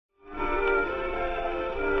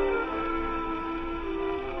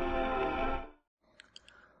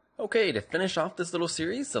Okay, to finish off this little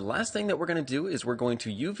series, the last thing that we're going to do is we're going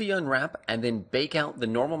to UV unwrap and then bake out the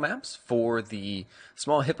normal maps for the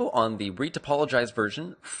small hippo on the retopologized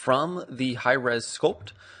version from the high-res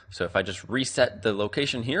sculpt. So if I just reset the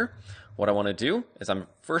location here, what I want to do is I'm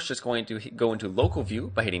first just going to go into local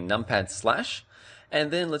view by hitting numpad/,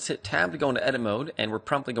 and then let's hit tab to go into edit mode, and we're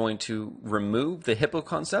promptly going to remove the hippo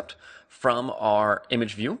concept from our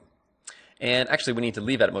image view. And actually, we need to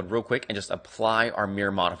leave edit mode real quick and just apply our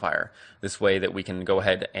mirror modifier. This way that we can go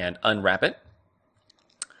ahead and unwrap it.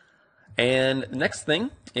 And the next thing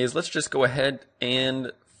is let's just go ahead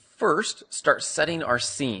and first start setting our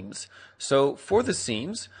seams. So for the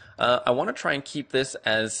seams, I want to try and keep this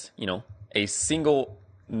as, a single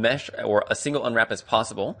mesh or a single unwrap as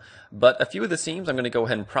possible. But a few of the seams I'm going to go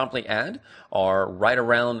ahead and promptly add are right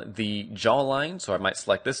around the jawline. So I might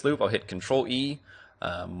select this loop. I'll hit Control E.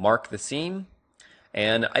 Mark the seam,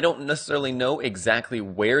 and I don't necessarily know exactly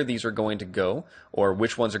where these are going to go or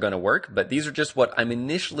which ones are going to work, but these are just what I'm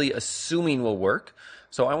initially assuming will work.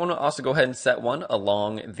 So I want to also go ahead and set one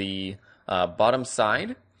along the bottom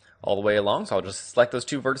side all the way along. So I'll just select those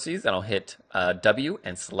two vertices and I'll hit W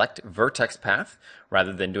and select vertex path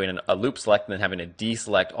rather than doing a loop select and then having to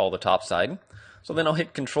deselect all the top side. So then I'll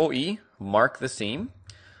hit Control E, mark the seam.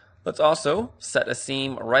 Let's also set a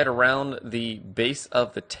seam right around the base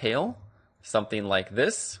of the tail, something like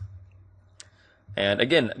this. And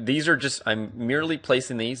again, these are just, I'm merely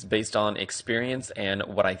placing these based on experience and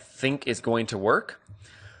what I think is going to work.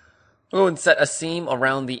 We'll go and set a seam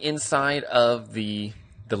around the inside of the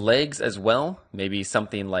legs as well, maybe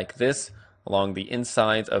something like this along the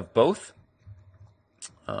insides of both.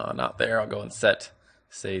 Not there, I'll go and set,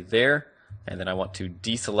 say there, and then I want to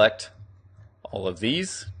deselect all of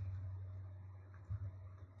these.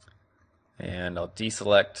 And I'll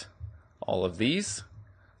deselect all of these.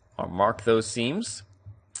 I'll mark those seams.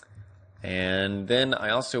 And then I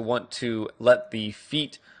also want to let the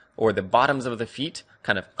feet or the bottoms of the feet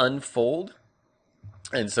kind of unfold.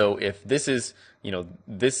 And so if this is,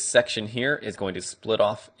 this section here is going to split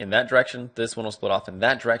off in that direction, this one will split off in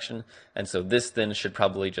that direction. And so this then should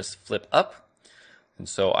probably just flip up. And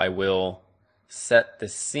so I will set the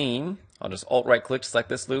seam. I'll just Alt right click, select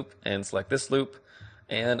this loop and select this loop.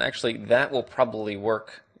 And actually, that will probably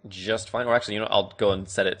work just fine. Or actually, I'll go and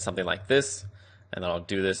set it something like this, and then I'll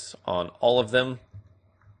do this on all of them.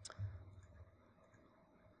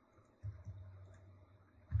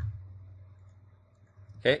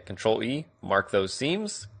 Okay, Control E, mark those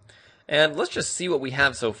seams. And let's just see what we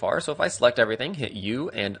have so far. So if I select everything, hit U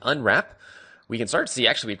and unwrap, we can start to see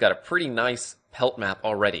actually we've got a pretty nice pelt map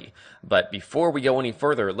already. But before we go any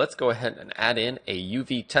further, let's go ahead and add in a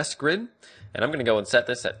UV test grid. And I'm going to go and set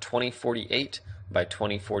this at 2048 by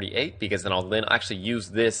 2048 because then I'll then actually use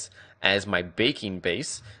this as my baking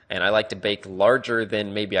base. And I like to bake larger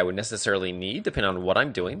than maybe I would necessarily need depending on what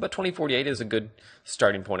I'm doing. But 2048 is a good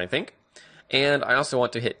starting point, I think. And I also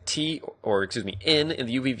want to hit T, or excuse me, N in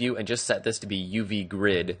the UV view and just set this to be UV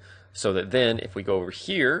grid. So that then if we go over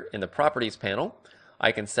here in the properties panel,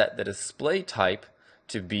 I can set the display type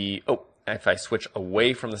to be, if I switch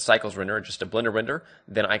away from the cycles render, just a blender render,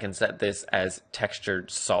 then I can set this as textured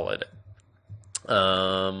solid.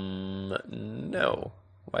 No,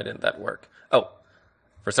 why didn't that work?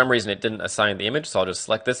 For some reason it didn't assign the image, so I'll just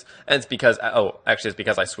select this. And it's because, actually it's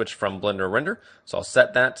because I switched from blender render. So I'll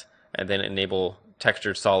set that and then enable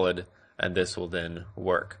textured solid, and this will then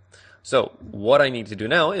work. So what I need to do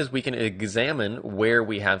now is we can examine where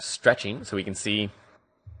we have stretching so we can see.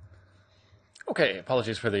 Okay,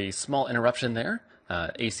 apologies for the small interruption there.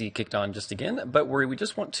 AC kicked on just again, but we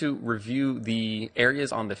just want to review the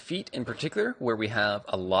areas on the feet in particular where we have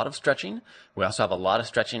a lot of stretching. We also have a lot of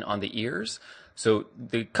stretching on the ears. So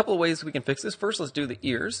the couple of ways we can fix this. First, let's do the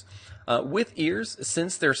ears. With ears,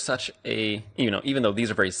 since they're such a, even though these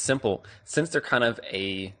are very simple, since they're kind of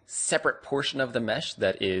a separate portion of the mesh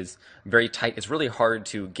that is very tight, it's really hard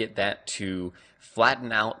to get that to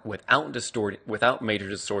flatten out without major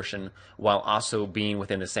distortion while also being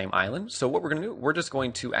within the same island. So what we're going to do, we're just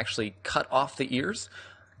going to actually cut off the ears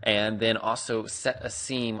and then also set a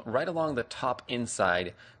seam right along the top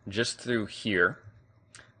inside just through here.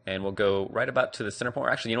 And we'll go right about to the center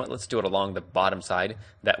point. Actually, let's do it along the bottom side.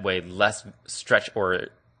 That way less stretch or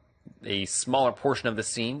a smaller portion of the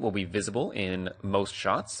seam will be visible in most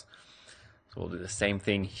shots. So we'll do the same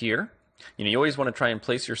thing here. You always want to try and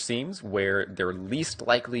place your seams where they're least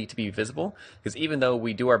likely to be visible, because even though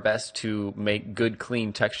we do our best to make good,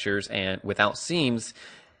 clean textures and without seams,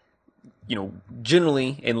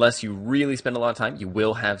 generally, unless you really spend a lot of time, you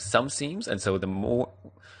will have some seams. And so the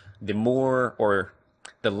more or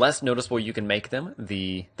the less noticeable you can make them,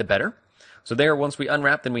 the better. So there, once we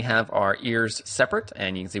unwrap, then we have our ears separate,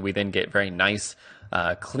 and you can see we then get very nice,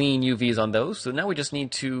 clean UVs on those. So now we just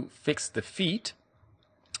need to fix the feet.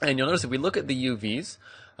 And you'll notice if we look at the UVs,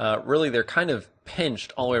 really they're kind of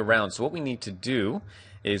pinched all the way around. So what we need to do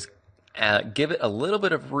is give it a little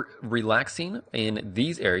bit of relaxing in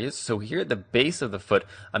these areas. So here at the base of the foot,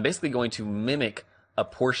 I'm basically going to mimic a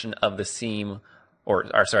portion of the seam, or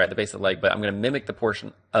sorry, at the base of the leg, but I'm going to mimic the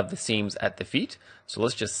portion of the seams at the feet. So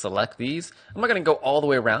let's just select these. I'm not going to go all the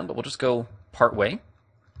way around, but we'll just go part way.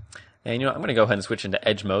 And you know, I'm going to go ahead and switch into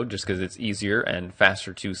edge mode just because it's easier and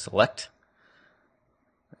faster to select.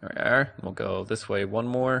 There we are. We'll go this way one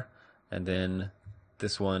more, and then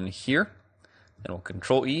this one here. And we'll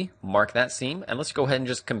Control E, mark that seam, and let's go ahead and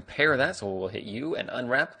just compare that. So we'll hit U and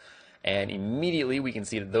unwrap, and immediately we can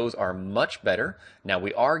see that those are much better. Now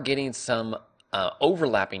we are getting some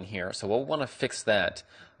overlapping here, so we'll want to fix that.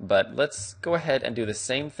 But let's go ahead and do the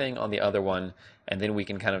same thing on the other one, and then we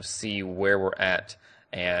can kind of see where we're at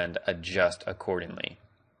and adjust accordingly.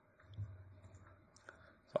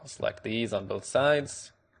 So I'll select these on both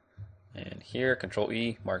sides, and here, Control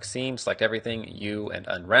E, mark seam, select everything, U and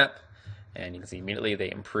unwrap. And you can see immediately they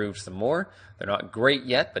improved some more. They're not great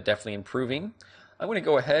yet, but definitely improving. I'm going to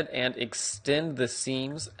go ahead and extend the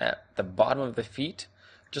seams at the bottom of the feet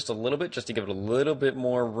just a little bit, just to give it a little bit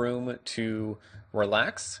more room to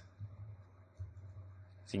relax.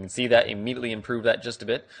 So you can see that immediately improved that just a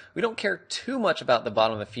bit. We don't care too much about the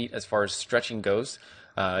bottom of the feet as far as stretching goes.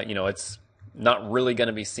 You know, it's not really going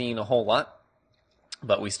to be seen a whole lot,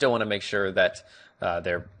 but we still want to make sure that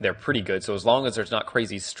they're pretty good. So as long as there's not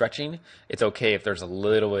crazy stretching, it's okay if there's a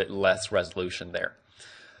little bit less resolution there.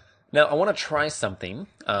 Now I want to try something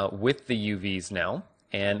with the UVs now,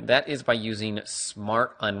 and that is by using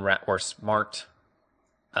Smart Unwrap, or Smart,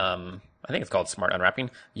 I think it's called Smart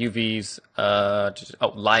Unwrapping, UVs,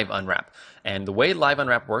 Live Unwrap. And the way Live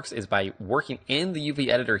Unwrap works is by working in the UV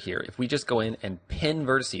editor here. If we just go in and pin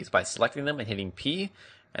vertices by selecting them and hitting P,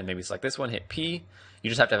 and maybe select this one, hit P, you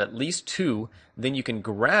just have to have at least two, then you can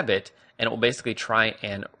grab it and it will basically try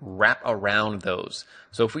and wrap around those.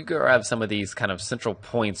 So if we grab some of these kind of central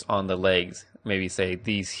points on the legs, maybe say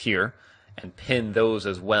these here, and pin those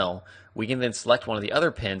as well, we can then select one of the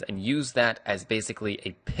other pins and use that as basically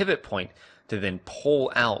a pivot point to then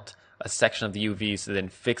pull out a section of the UVs to then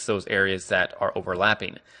fix those areas that are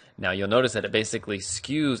overlapping. Now you'll notice that it basically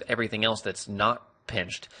skews everything else that's not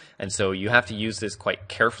pinched, and so you have to use this quite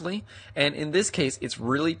carefully, and in this case it's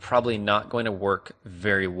really probably not going to work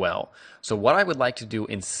very well. So what I would like to do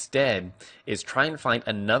instead is try and find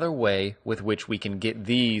another way with which we can get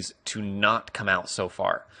these to not come out so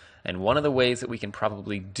far. And one of the ways that we can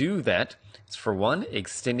probably do that is, for one,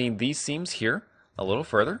 extending these seams here a little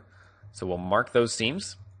further. So we'll mark those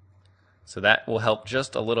seams, so that will help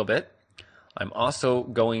just a little bit. I'm also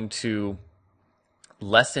going to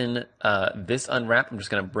lessen this unwrap. I'm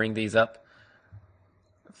just going to bring these up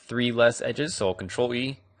 3 less edges, so I'll Control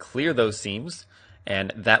E, clear those seams,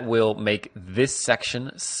 and that will make this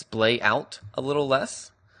section splay out a little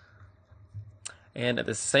less. And at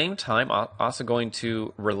the same time, I'm also going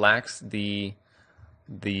to relax the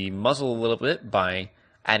muzzle a little bit by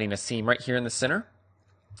adding a seam right here in the center.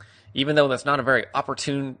 Even though that's not a very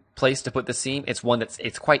opportune place to put the seam, it's one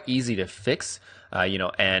it's quite easy to fix, you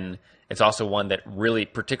know, and it's also one that really,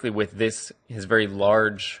 particularly with his very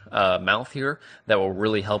large mouth here, that will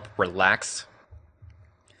really help relax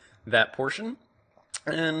that portion.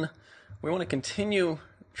 And we want to continue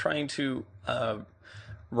trying to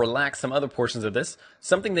relax some other portions of this.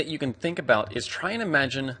 Something that you can think about is try and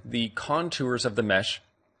imagine the contours of the mesh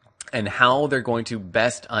and how they're going to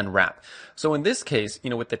best unwrap. So in this case, you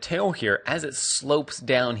know, with the tail here, as it slopes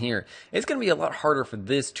down here, it's going to be a lot harder for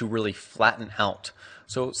this to really flatten out.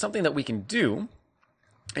 So something that we can do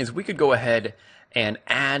is we could go ahead and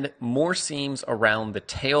add more seams around the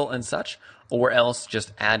tail and such, or else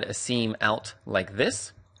just add a seam out like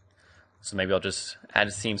this. So maybe I'll just add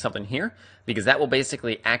a seam something here, because that will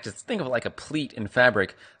basically act as, think of it like a pleat in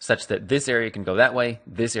fabric, such that this area can go that way,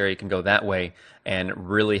 this area can go that way, and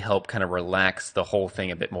really help kind of relax the whole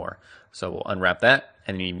thing a bit more. So we'll unwrap that,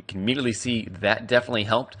 and you can immediately see that definitely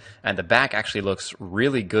helped, and the back actually looks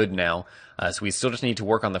really good now. So we still just need to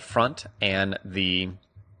work on the front and the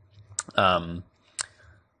head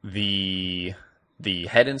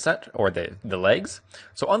and such, or the legs.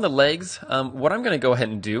 So on the legs, what I'm going to go ahead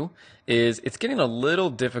and do is, it's getting a little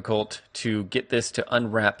difficult to get this to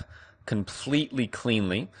unwrap completely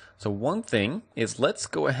cleanly. So one thing is, let's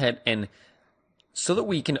go ahead and, so that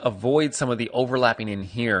we can avoid some of the overlapping in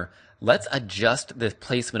here, let's adjust the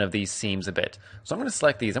placement of these seams a bit. So I'm going to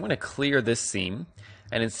select these. I'm going to clear this seam,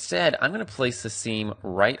 and instead I'm going to place the seam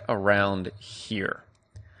right around here.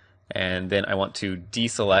 And then I want to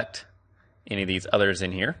deselect any of these others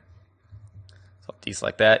in here. So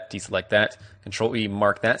deselect that, Control E,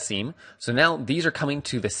 mark that seam. So now these are coming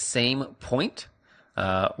to the same point.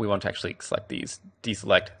 We want to actually select these,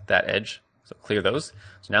 deselect that edge. So clear those.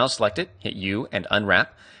 So now select it, hit U, and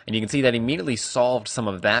unwrap. And you can see that immediately solved some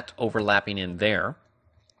of that overlapping in there.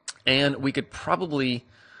 And we could probably,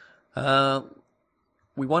 we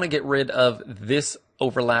want to get rid of this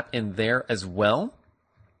overlap in there as well.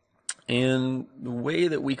 And the way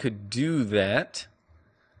that we could do that,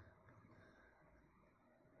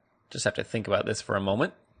 just have to think about this for a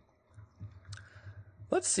moment.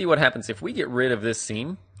 Let's see what happens if we get rid of this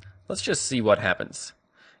seam. Let's just see what happens.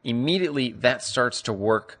 Immediately that starts to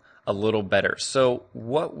work a little better. So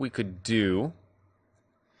what we could do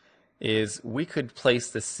is we could place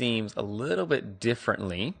the seams a little bit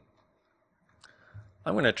differently.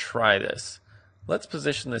 I'm going to try this. Let's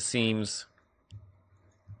position the seams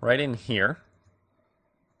right in here.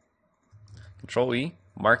 Control E,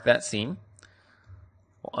 mark that seam.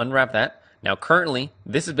 We'll unwrap that. Now currently,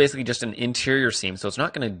 this is basically just an interior seam, so it's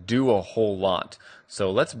not going to do a whole lot. So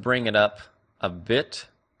let's bring it up a bit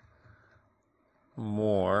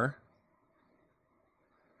more.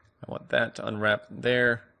 I want that to unwrap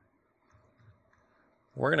there.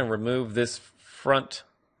 We're going to remove this front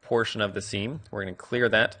portion of the seam. We're going to clear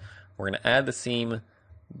that. We're going to add the seam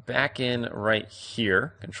back in right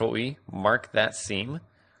here. Control E, mark that seam.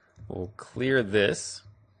 We'll clear this.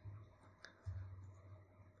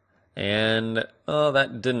 And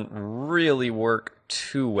that didn't really work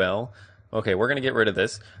too well. Okay, we're going to get rid of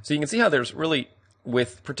this. So you can see how there's really,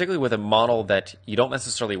 particularly with a model that you don't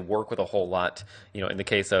necessarily work with a whole lot, in the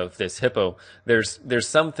case of this Hippo, there's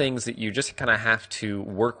some things that you just kind of have to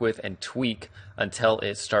work with and tweak until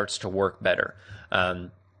it starts to work better.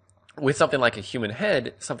 With something like a human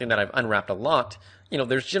head, something that I've unwrapped a lot,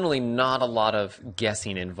 there's generally not a lot of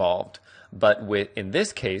guessing involved. But in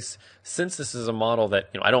this case, since this is a model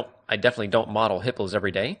that I definitely don't model hippos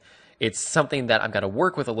every day, it's something that I've got to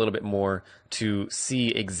work with a little bit more to see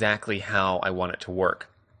exactly how I want it to work.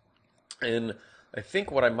 And I think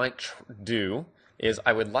what I might do is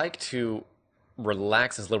I would like to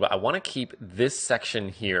relax this a little bit. I want to keep this section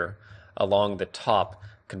here along the top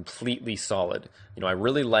completely solid. I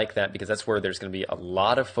really like that because that's where there's going to be a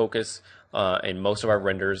lot of focus in most of our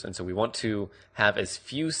renders, and so we want to have as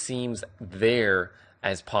few seams there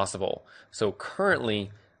as possible. So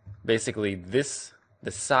currently, basically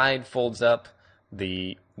the side folds up,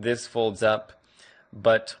 this folds up,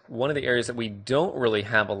 but one of the areas that we don't really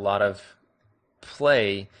have a lot of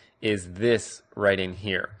play is this right in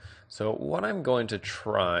here. So what I'm going to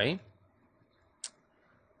try,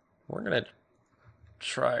 we're going to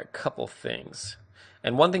try a couple things.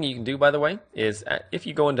 And one thing you can do, by the way, is if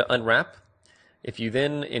you go into unwrap, if you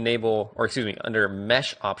then enable, under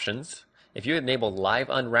mesh options, if you enable live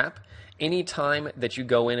unwrap, anytime that you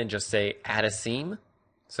go in and just say add a seam,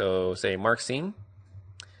 so say mark seam,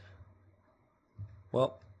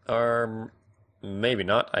 well, or maybe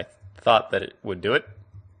not, I thought that it would do it.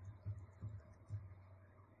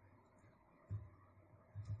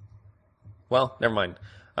 Well, never mind.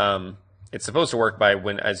 It's supposed to work by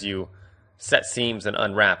as you set seams and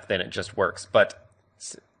unwrap, then it just works. But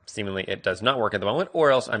seemingly it does not work at the moment, or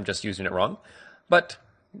else I'm just using it wrong. But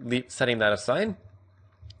setting that aside.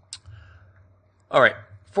 All right,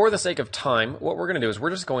 for the sake of time, what we're going to do is we're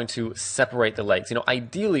just going to separate the legs.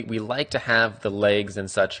 Ideally, we like to have the legs and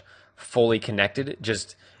such fully connected.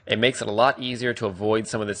 It makes it a lot easier to avoid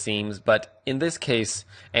some of the seams. But in this case,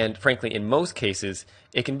 and frankly, in most cases,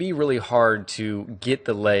 it can be really hard to get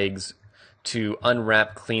the legs to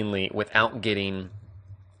unwrap cleanly without getting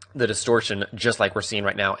the distortion just like we're seeing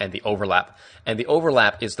right now and the overlap. And the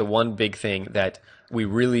overlap is the one big thing that we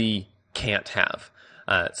really can't have.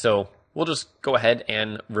 So we'll just go ahead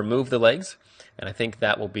and remove the legs, and I think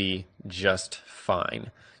that will be just fine.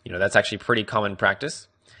 That's actually pretty common practice.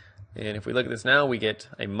 And if we look at this now, we get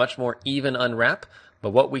a much more even unwrap. But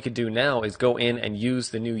what we could do now is go in and use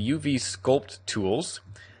the new UV sculpt tools.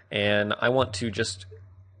 And I want to just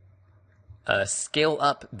scale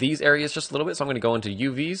up these areas just a little bit. So I'm going to go into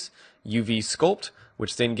UV sculpt,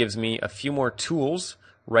 which then gives me a few more tools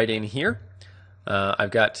right in here.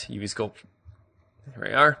 I've got UV sculpt. Here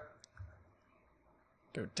we are.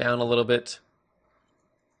 Go down a little bit.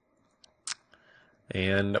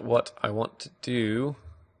 And what I want to do,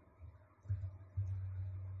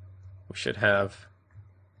 we should have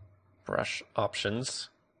brush options.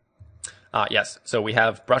 Yes, so we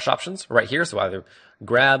have brush options right here. So either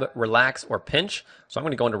grab, relax, or pinch. So I'm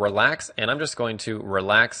going to go into relax, and I'm just going to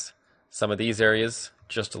relax some of these areas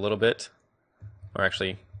just a little bit. Or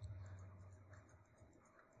actually,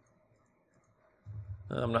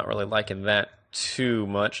 I'm not really liking that too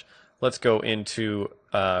much. Let's go into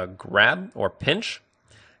grab or pinch.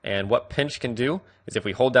 And what pinch can do is if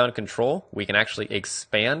we hold down control, we can actually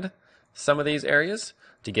expand some of these areas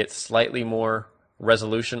to get slightly more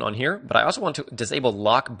resolution on here. But I also want to disable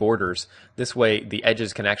lock borders. This way the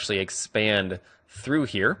edges can actually expand through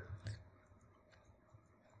here.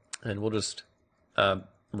 And we'll just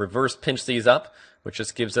reverse pinch these up, which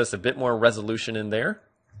just gives us a bit more resolution in there.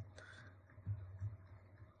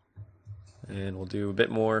 And we'll do a bit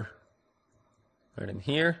more right in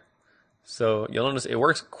here. So you'll notice it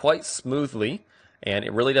works quite smoothly, and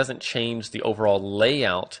it really doesn't change the overall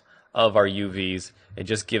layout of our UVs. It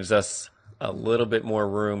just gives us a little bit more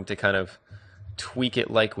room to kind of tweak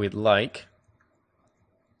it like we'd like.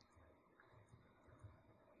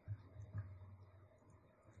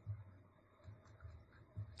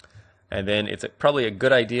 And then it's probably a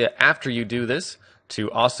good idea after you do this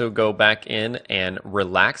to also go back in and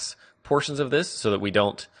relax portions of this so that we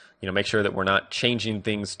don't, make sure that we're not changing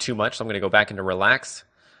things too much. So I'm going to go back into relax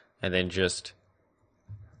and then just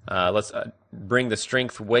let's bring the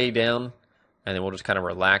strength way down, and then we'll just kind of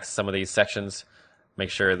relax some of these sections,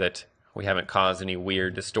 make sure that we haven't caused any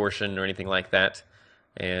weird distortion or anything like that.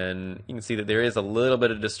 And you can see that there is a little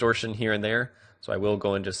bit of distortion here and there. So I will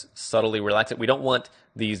go and just subtly relax it. We don't want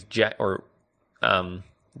these jaggedy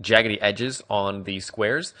edges on the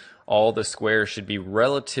squares. All the squares should be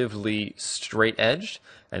relatively straight edged.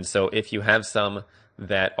 And so if you have some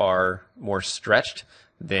that are more stretched,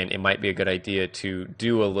 then it might be a good idea to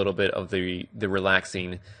do a little bit of the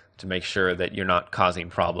relaxing to make sure that you're not causing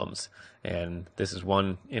problems. And this is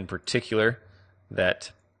one in particular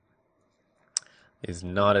that is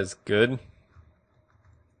not as good.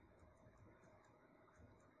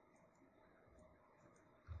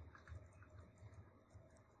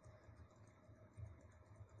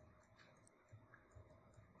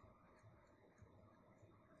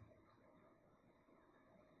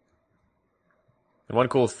 And one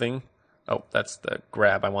cool thing, oh, that's the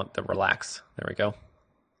grab. I want the relax. There we go.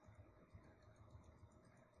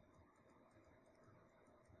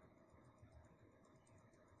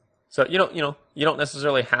 So you don't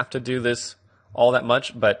necessarily have to do this all that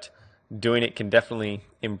much, but doing it can definitely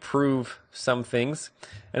improve some things.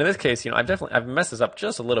 And in this case, I've messed this up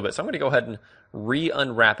just a little bit. So I'm going to go ahead and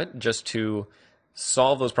re-unwrap it just to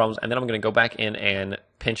solve those problems, and then I'm going to go back in and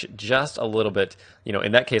pinch it just a little bit.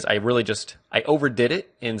 In that case, I overdid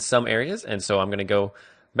it in some areas, and so I'm going to go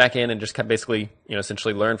back in and just basically,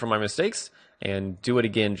 essentially learn from my mistakes and do it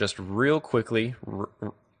again just real quickly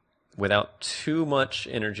without too much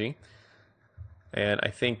energy. And I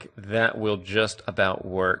think that will just about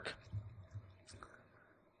work.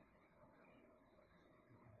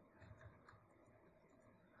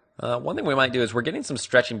 One thing we might do is we're getting some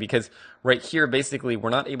stretching because right here, basically,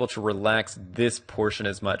 we're not able to relax this portion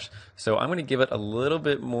as much. So I'm going to give it a little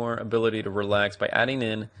bit more ability to relax by adding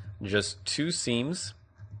in just 2 seams,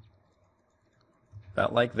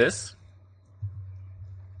 about like this.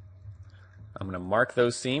 I'm going to mark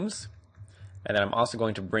those seams, and then I'm also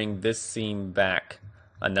going to bring this seam back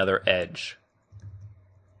another edge.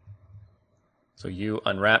 So you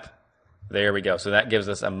unwrap. There we go. So that gives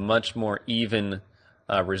us a much more even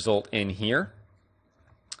result in here.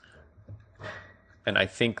 And I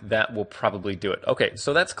think that will probably do it. Okay,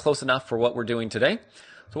 so that's close enough for what we're doing today.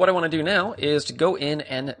 So what I want to do now is to go in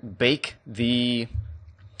and bake the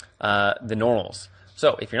normals.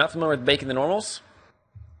 So if you're not familiar with baking the normals,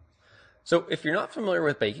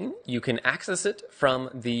 you can access it from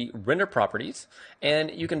the render properties,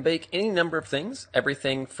 and you can bake any number of things,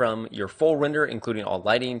 everything from your full render, including all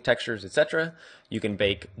lighting, textures, etc. You can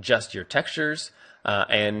bake just your textures,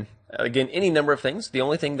 and again, any number of things. The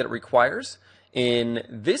only thing that it requires in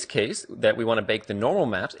this case that we want to bake the normal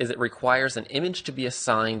maps is it requires an image to be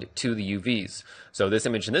assigned to the UVs. So this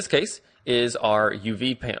image in this case is our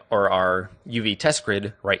our UV test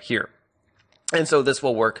grid right here. And so this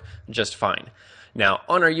will work just fine. Now,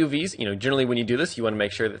 on our UVs, generally when you do this, you want to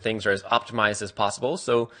make sure that things are as optimized as possible.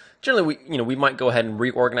 So generally, we might go ahead and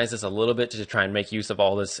reorganize this a little bit to try and make use of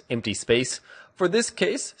all this empty space. For this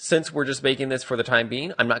case, since we're just making this for the time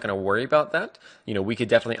being, I'm not going to worry about that. We could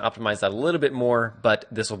definitely optimize that a little bit more, but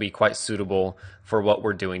this will be quite suitable for what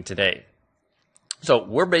we're doing today. So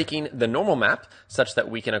we're baking the normal map such that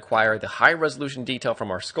we can acquire the high resolution detail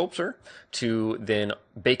from our sculpture to then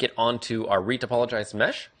bake it onto our retopologized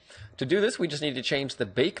mesh. To do this, we just need to change the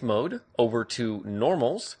bake mode over to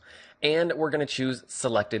normals, and we're going to choose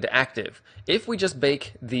selected active. If we just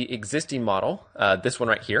bake the existing model, this one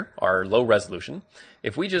right here, our low resolution,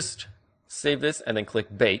 if we just save this and then click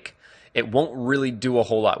bake, it won't really do a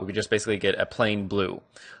whole lot. We would just basically get a plain blue.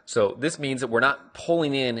 So this means that we're not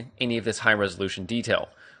pulling in any of this high resolution detail.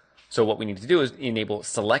 So what we need to do is enable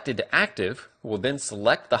selected to active. We'll then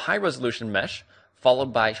select the high resolution mesh,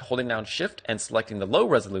 followed by holding down shift and selecting the low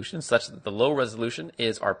resolution such that the low resolution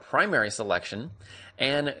is our primary selection.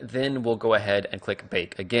 And then we'll go ahead and click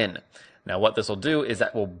bake again. Now what this will do is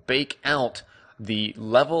that will bake out the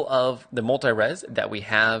level of the multi-res that we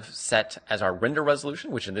have set as our render resolution,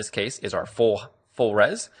 which in this case is our full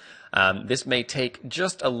res. This may take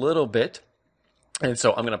just a little bit, and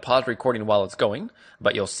so I'm going to pause recording while it's going,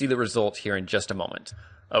 but you'll see the result here in just a moment.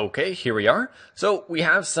 Okay, here we are. So we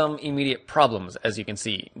have some immediate problems, as you can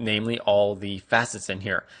see, namely all the facets in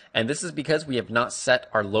here. And this is because we have not set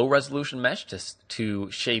our low resolution mesh to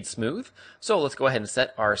shade smooth. So let's go ahead and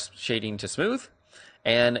set our shading to smooth.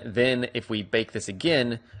 And then if we bake this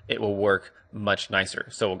again, it will work much nicer.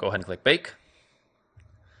 So we'll go ahead and click bake.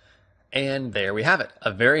 And there we have it,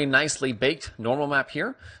 a very nicely baked normal map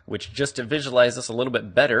here, which just to visualize this a little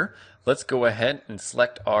bit better, let's go ahead and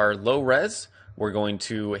select our low res. We're going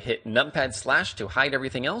to hit numpad / to hide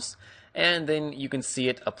everything else, and then you can see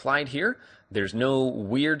it applied here. There's no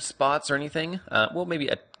weird spots or anything. Well, maybe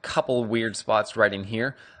a couple weird spots right in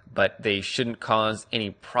here, but they shouldn't cause any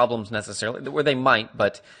problems necessarily, where they might,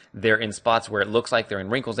 but they're in spots where it looks like they're in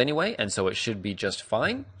wrinkles anyway, and so it should be just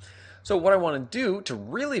fine. So what I want to do to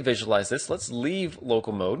really visualize this, let's leave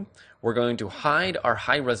local mode. We're going to hide our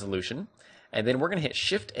high resolution, and then we're going to hit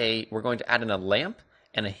Shift A. We're going to add in a lamp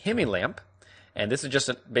and a hemi lamp, and this is just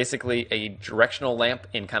basically a directional lamp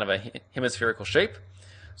in kind of a hemispherical shape.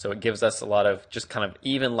 So it gives us a lot of just kind of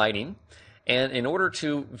even lighting. And in order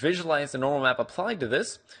to visualize the normal map applied to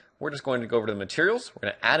this, we're just going to go over to the materials. We're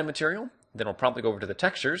going to add a material, then we'll promptly go over to the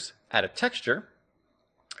textures, add a texture,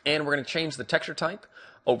 and we're going to change the texture type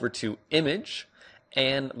over to image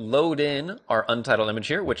and load in our untitled image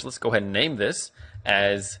here, which let's go ahead and name this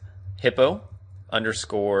as Hippo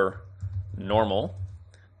 _ normal.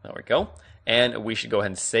 There we go. And we should go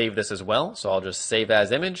ahead and save this as well. So I'll just save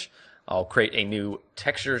as image. I'll create a new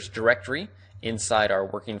textures directory inside our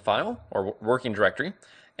working file or working directory.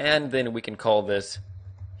 And then we can call this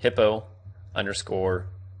Hippo _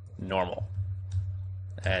 normal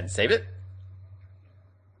and save it.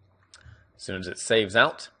 As soon as it saves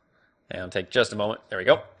out, and it'll take just a moment. There we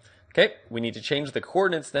go. Okay, we need to change the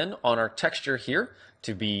coordinates then on our texture here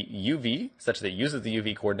to be UV, such that it uses the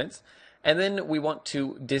UV coordinates. And then we want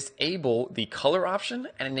to disable the color option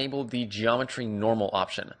and enable the geometry normal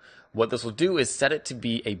option. What this will do is set it to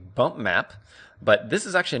be a bump map, but this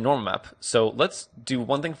is actually a normal map. So let's do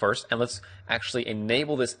one thing first, and let's actually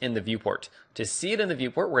enable this in the viewport. To see it in the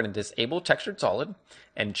viewport, we're going to disable textured solid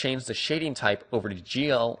and change the shading type over to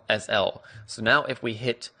GLSL. So now if we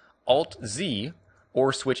hit Alt-Z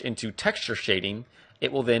or switch into texture shading,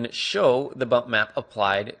 it will then show the bump map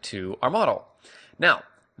applied to our model. Now,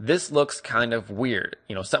 this looks kind of weird.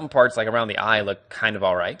 You know, some parts like around the eye look kind of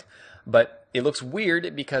all right, but it looks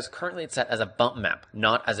weird because currently it's set as a bump map,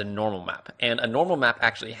 not as a normal map. And a normal map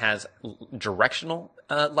actually has directional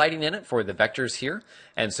lighting in it for the vectors here.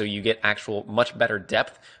 And so you get actual much better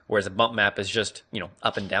depth, whereas a bump map is just, you know,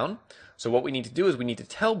 up and down. So what we need to do is we need to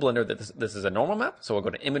tell Blender that this is a normal map. So we'll go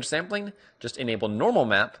to image sampling, just enable normal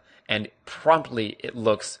map, and promptly it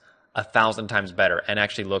looks 1,000 times better and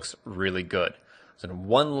actually looks really good. So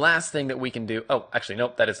one last thing that we can do, oh, actually,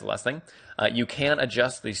 nope, that is the last thing. You can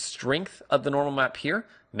adjust the strength of the normal map here,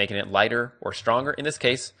 making it lighter or stronger. In this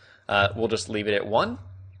case, we'll just leave it at 1.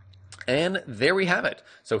 And there we have it.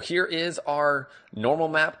 So here is our normal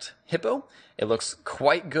mapped Hippo. It looks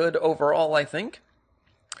quite good overall, I think.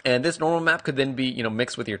 And this normal map could then be, you know,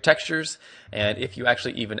 mixed with your textures. And if you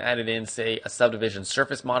actually even added in, say, a subdivision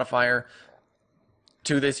surface modifier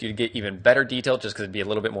to this, you'd get even better detail just because it'd be a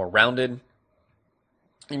little bit more rounded.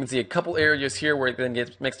 You can see a couple areas here where it then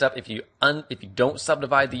gets mixed up. If you don't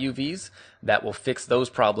subdivide the UVs, that will fix those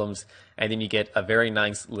problems, and then you get a very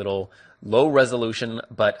nice little low resolution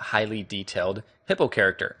but highly detailed Hippo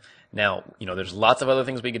character. Now, you know, there's lots of other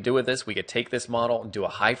things we could do with this. We could take this model and do a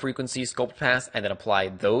high frequency sculpt pass and then apply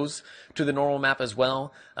those to the normal map as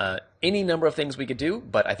well. any number of things we could do,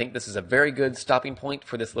 but I think this is a very good stopping point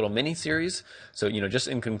for this little mini series. So, just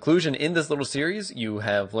in conclusion, in this little series, you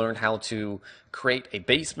have learned how to create a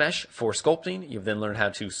base mesh for sculpting. You've then learned how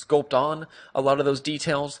to sculpt on a lot of those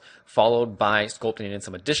details, followed by sculpting in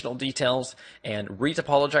some additional details and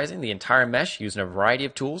retopologizing the entire mesh using a variety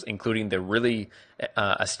of tools, including the really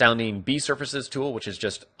astounding B surfaces tool, which is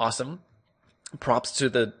just awesome. Props to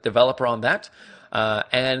the developer on that.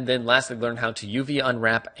 And then lastly, learn how to UV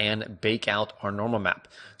unwrap and bake out our normal map.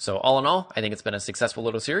 So all in all, I think it's been a successful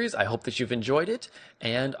little series. I hope that you've enjoyed it,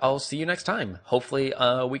 and I'll see you next time. Hopefully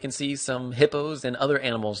we can see some hippos and other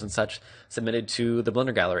animals and such submitted to the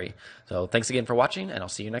Blender Gallery. So thanks again for watching, and I'll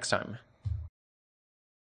see you next time.